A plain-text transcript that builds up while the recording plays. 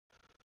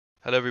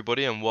Hello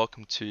everybody and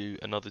welcome to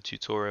another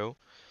tutorial.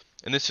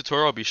 In this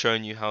tutorial I'll be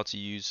showing you how to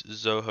use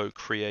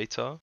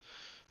ZohoCreator.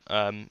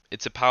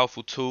 It's a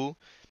powerful tool.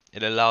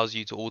 It allows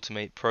you to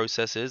automate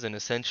processes and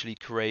essentially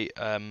create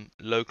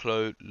low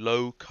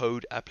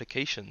code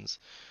applications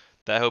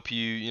that help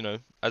you,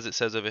 as it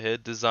says over here,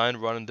 design,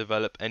 run and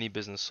develop any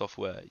business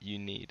software you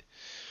need.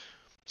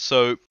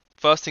 So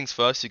first things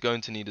first, you're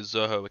going to need a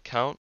Zoho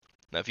account.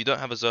 Now, if you don't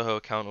have a Zoho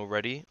account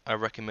already, I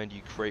recommend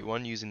you create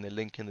one using the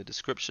link in the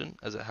description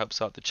as it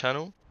helps out the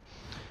channel.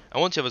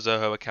 And once you have a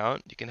Zoho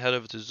account, you can head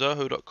over to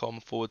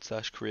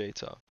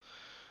zoho.com/creator.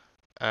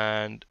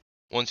 And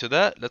once you're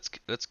there, let's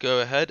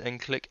go ahead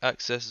and click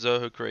Access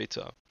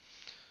ZohoCreator.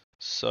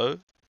 So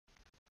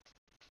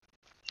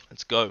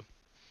let's go.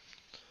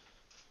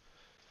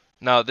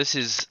 Now this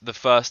is the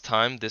first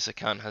time this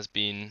account is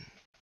being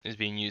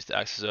used to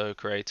access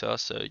ZohoCreator,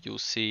 so you'll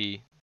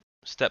see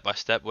step by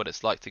step what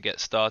it's like to get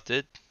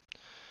started.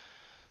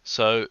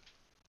 So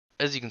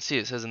as you can see,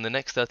 it says in the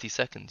next 30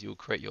 seconds you'll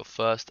create your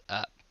first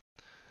app.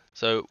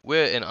 So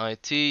we're in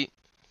IT,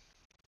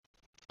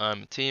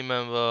 I'm a team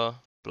member,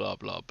 blah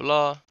blah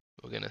blah.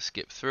 We're going to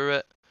skip through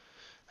it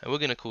and we're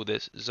going to call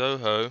this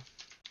Zoho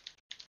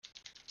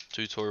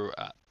tutorial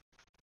app.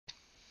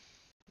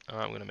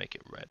 Alright, I'm going to make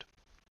it red.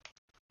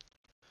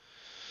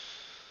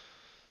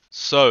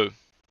 So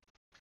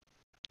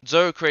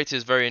ZohoCreator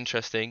is very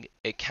interesting.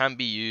 It can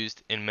be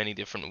used in many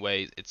different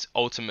ways. It's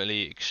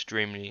ultimately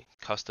extremely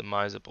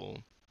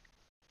customizable.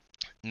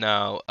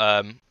 Now,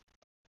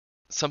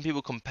 some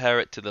people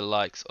compare it to the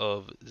likes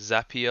of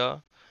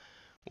Zapier,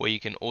 where you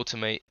can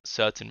automate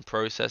certain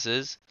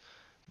processes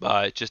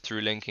by just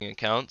through linking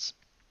accounts.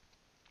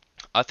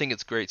 I think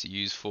it's great to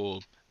use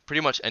for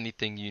pretty much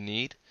anything you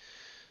need.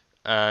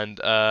 And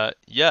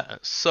yeah,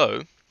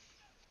 so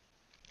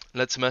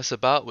let's mess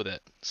about with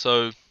it.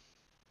 So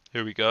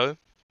here we go.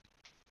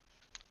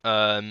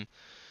 Now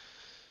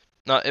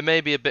it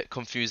may be a bit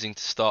confusing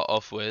to start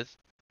off with.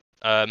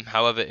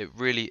 However, it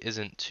really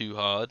isn't too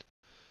hard.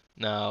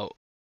 Now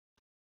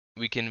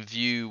we can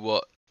view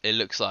what it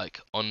looks like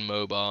on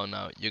mobile.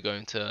 Now you're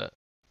going to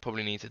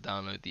probably need to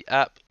download the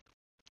app.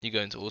 You're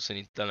going to also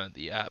need to download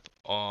the app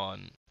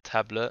on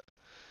tablet.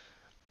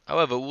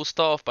 However, we'll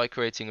start off by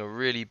creating a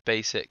really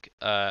basic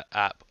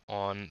app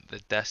on the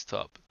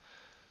desktop.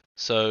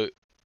 So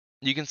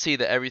you can see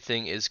that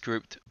everything is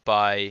grouped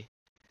by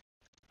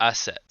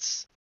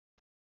assets.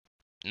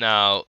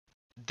 Now,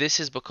 this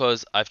is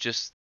because I've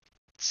just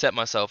set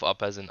myself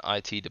up as an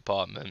IT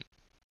department,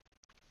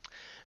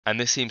 and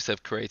this seems to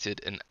have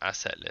created an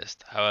asset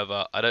list.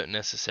 However, I don't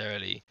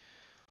necessarily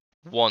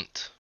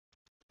want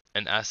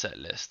an asset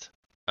list.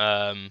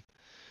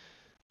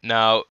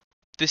 Now,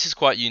 this is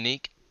quite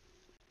unique.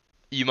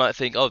 You might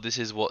think, oh, this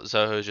is what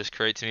Zoho just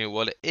created to me.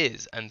 Well, it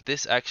is, and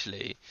this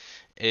actually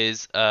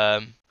is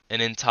an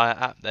entire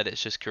app that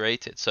it's just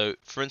created. So,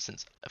 for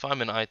instance, if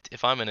I'm in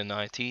an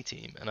IT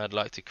team and I'd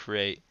like to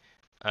create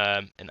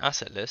an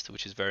asset list,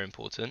 which is very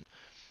important,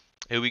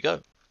 here we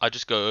go. I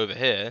just go over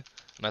here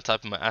and I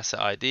type in my asset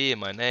ID and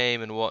my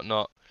name and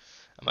whatnot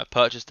and my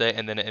purchase date,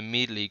 and then it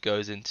immediately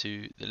goes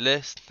into the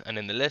list. And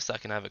in the list, I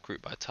can have it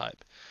grouped by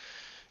type.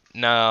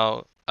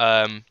 Now,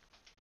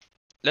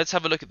 let's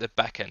have a look at the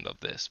back end of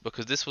this,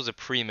 because this was a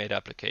pre-made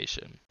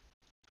application.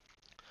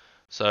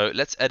 So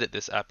let's edit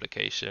this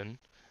application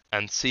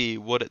and see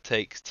what it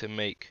takes to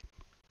make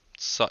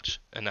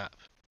such an app.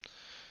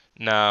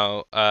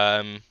 Now,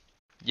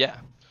 yeah,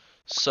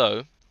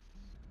 so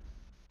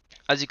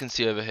as you can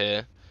see over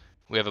here,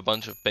 we have a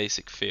bunch of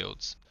basic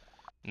fields.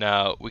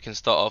 Now we can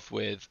start off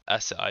with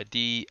asset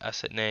ID,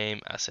 asset name,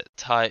 asset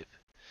type.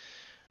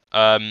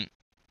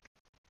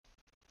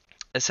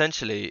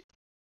 Essentially,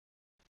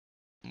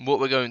 what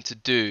we're going to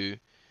do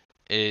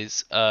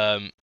is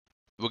we're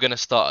going to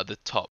start at the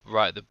top,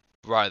 right at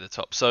the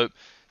top. So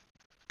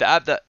the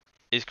app that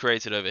is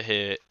created over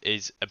here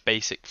is a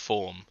basic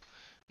form.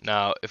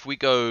 Now, if we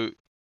click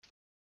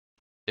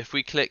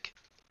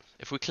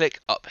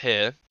up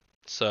here,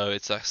 so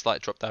it's a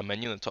slight drop-down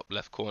menu in the top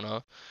left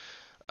corner.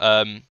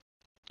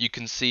 You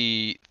can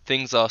see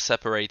things are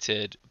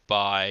separated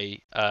by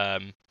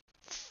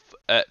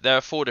there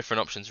are 4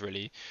 different options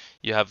really.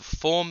 You have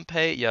form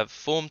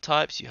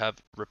types, you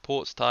have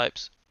reports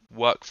types,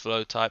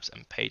 workflow types,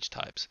 and page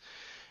types.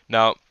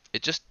 Now,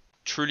 it just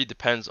truly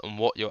depends on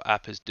what your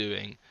app is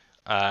doing,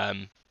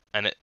 and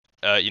it,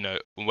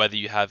 whether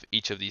you have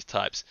each of these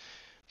types.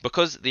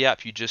 Because the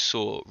app you just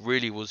saw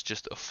really was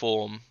just a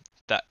form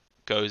that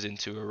goes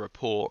into a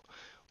report,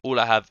 all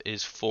I have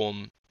is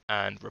form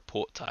and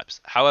report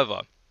types.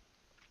 However,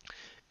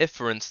 if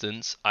for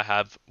instance I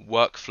have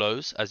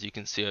workflows, as you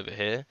can see over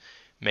here,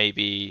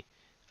 maybe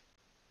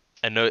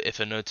if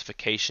a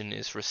notification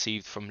is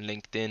received from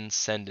LinkedIn,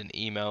 send an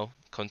email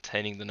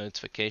containing the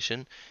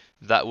notification.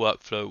 That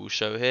workflow will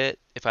show here.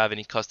 If I have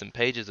any custom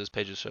pages, those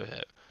pages will show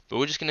here. But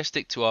we're just going to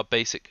stick to our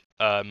basic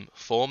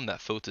form that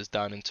filters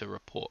down into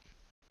report.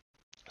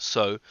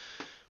 So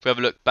if we have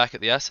a look back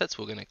at the assets,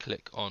 we're going to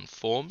click on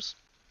forms.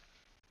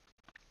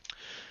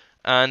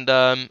 And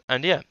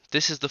yeah,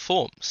 this is the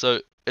form.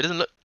 So it doesn't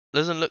look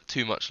doesn't look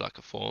too much like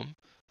a form.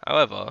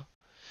 However,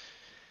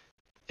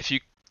 if you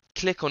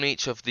click on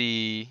each of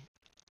the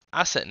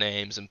asset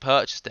names and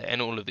purchase date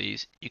and all of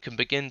these, you can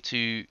begin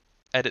to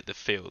edit the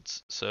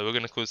fields. So we're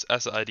going to call this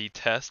asset ID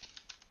test,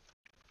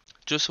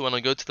 just so when I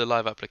go to the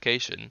live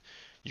application,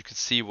 you can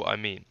see what I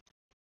mean.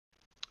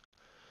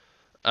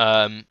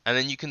 And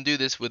then you can do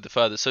this with the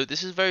further. So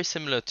this is very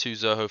similar to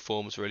Zoho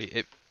Forms, really.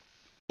 It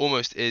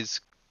almost is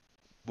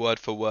word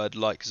for word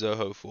like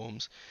Zoho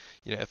Forms.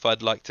 You know, if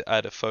I'd like to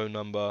add a phone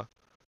number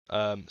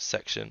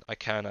section, I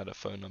can add a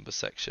phone number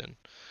section.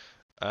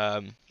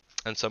 And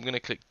so I'm going to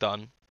click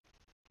done,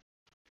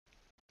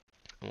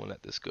 and we'll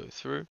let this go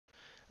through.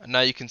 And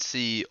now you can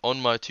see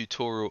on my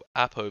tutorial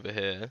app over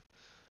here,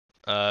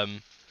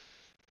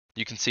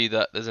 you can see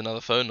that there's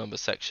another phone number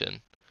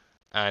section,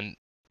 and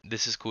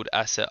this is called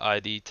Asset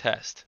ID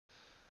Test.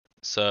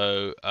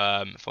 So if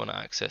I want to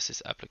access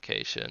this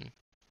application,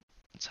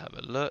 let's have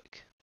a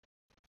look.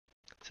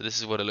 So this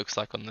is what it looks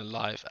like on the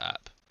live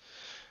app.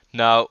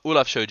 Now, all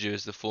I've showed you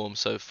is the form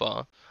so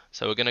far.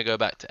 So we're going to go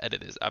back to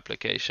edit this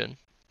application.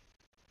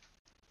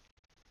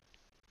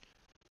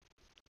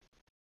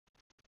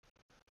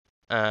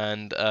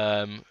 And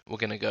we're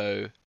going to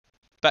go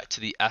back to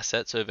the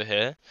assets over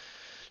here.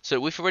 So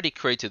we've already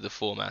created the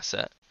form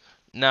asset.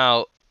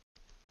 Now,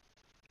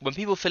 when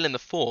people fill in the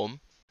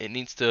form, it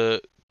needs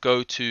to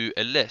go to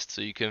a list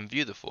so you can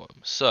view the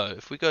form. So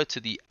if we go to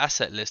the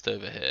asset list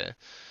over here,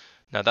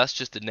 now that's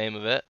just the name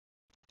of it.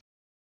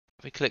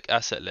 If we click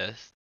asset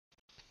list,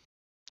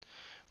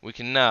 we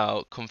can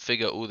now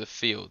configure all the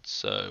fields.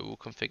 So we'll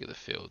configure the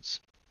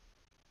fields.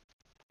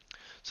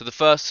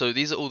 So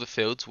these are all the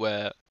fields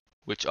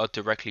which are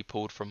directly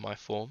pulled from my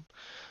form,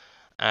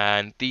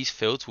 and these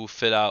fields will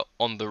fill out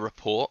on the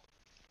report.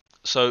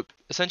 So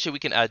essentially we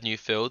can add new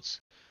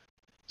fields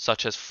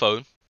such as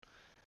phone,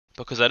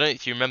 because I don't know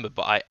if you remember,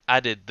 but I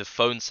added the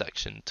phone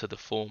section to the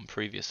form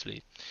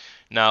previously.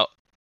 Now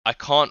I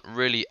can't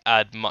really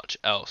add much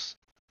else,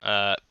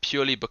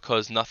 purely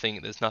because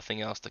there's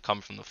nothing else to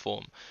come from the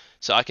form.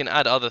 So I can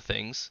add other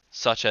things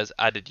such as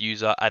added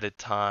user, added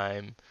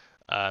time.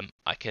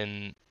 I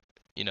can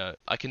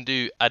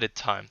do added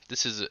time.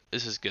 This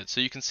is good. So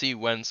you can see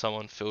when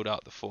someone filled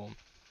out the form,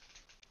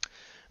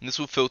 and this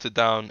will filter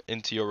down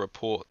into your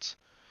report.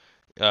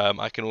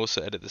 I can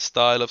also edit the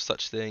style of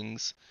such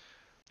things.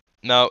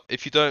 Now,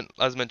 if you don't,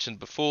 as mentioned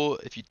before,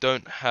 if you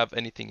don't have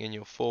anything in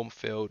your form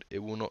field, it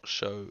will not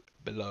show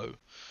below.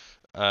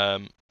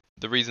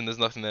 The reason there's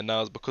nothing there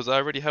now is because I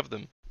already have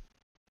them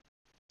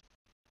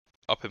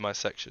up in my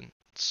section.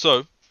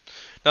 So,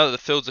 now that the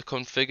fields are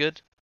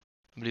configured,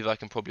 I believe I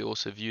can probably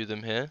also view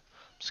them here.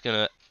 I'm just going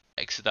to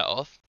exit that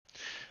off.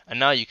 And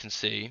now you can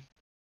see,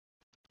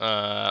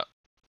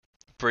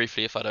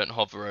 briefly if I don't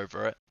hover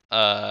over it,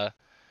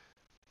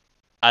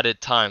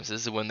 added times.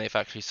 This is when they've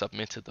actually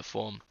submitted the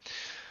form.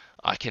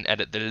 I can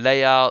edit the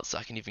layouts,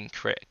 I can even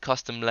create a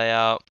custom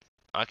layout,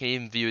 I can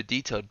even view a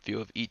detailed view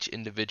of each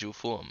individual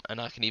form, and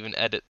I can even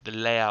edit the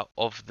layout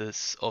of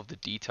the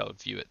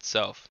detailed view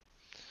itself.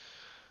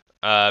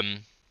 But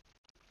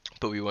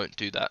we won't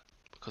do that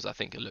because I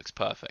think it looks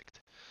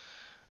perfect.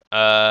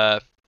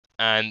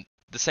 And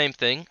the same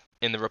thing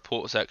in the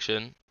report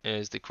section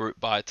is the group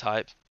by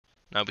type.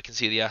 Now we can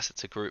see the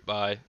assets are grouped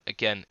by.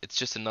 Again, it's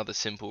just another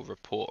simple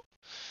report.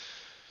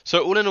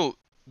 So all in all,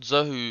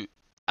 Zoho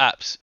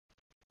Apps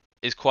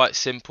is quite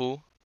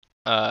simple,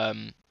 or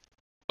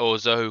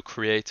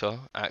ZohoCreator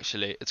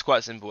actually. It's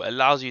quite simple. It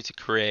allows you to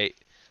create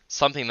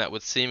something that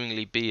would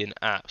seemingly be an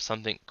app,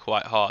 something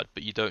quite hard,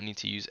 but you don't need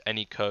to use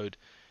any code.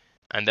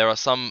 And there are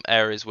some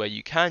areas where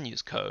you can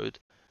use code,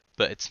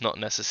 but it's not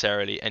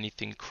necessarily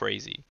anything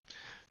crazy.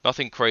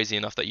 Nothing crazy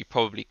enough that you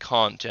probably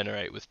can't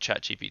generate with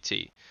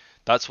ChatGPT.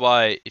 That's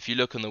why if you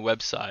look on the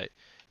website,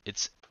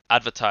 it's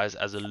advertised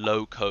as a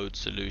low-code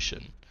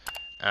solution.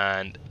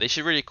 And they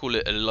should really call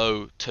it a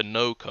low to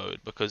no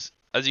code, because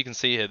as you can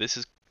see here, this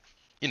is,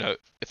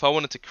 if I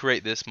wanted to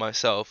create this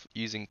myself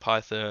using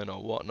Python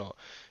or whatnot,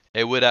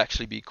 it would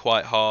actually be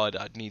quite hard.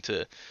 I'd need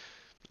to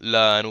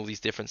learn all these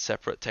different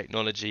separate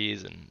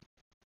technologies and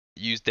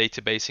use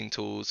databasing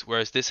tools,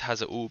 whereas this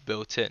has it all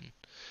built in.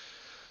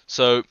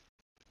 So,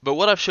 but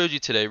what I've showed you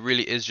today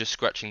really is just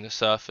scratching the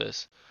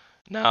surface.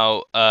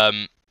 Now,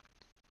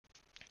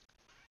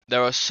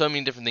 there are so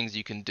many different things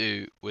you can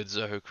do with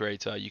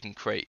ZohoCreator. You can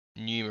create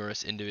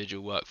numerous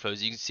individual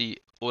workflows. You can see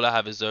all I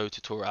have is Zoho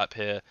tutorial app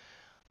here.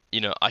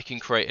 I can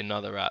create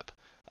another app.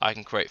 I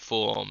can create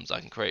forms. I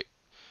can create.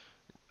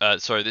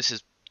 Sorry, this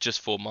is just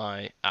for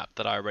my app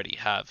that I already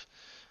have.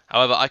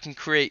 However, I can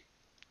create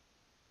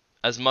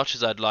as much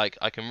as I'd like.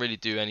 I can really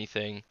do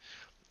anything.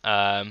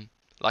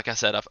 Like I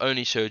said, I've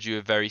only showed you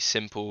a very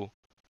simple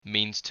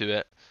means to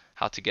it,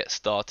 how to get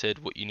started,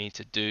 what you need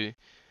to do.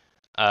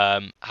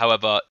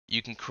 However,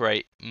 you can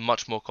create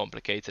much more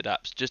complicated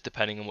apps just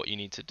depending on what you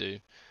need to do.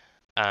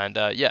 And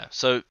yeah,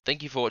 so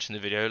thank you for watching the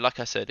video. Like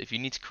I said, if you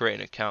need to create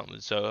an account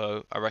with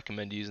Zoho, I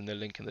recommend using the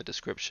link in the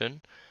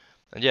description.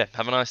 And yeah,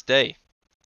 have a nice day.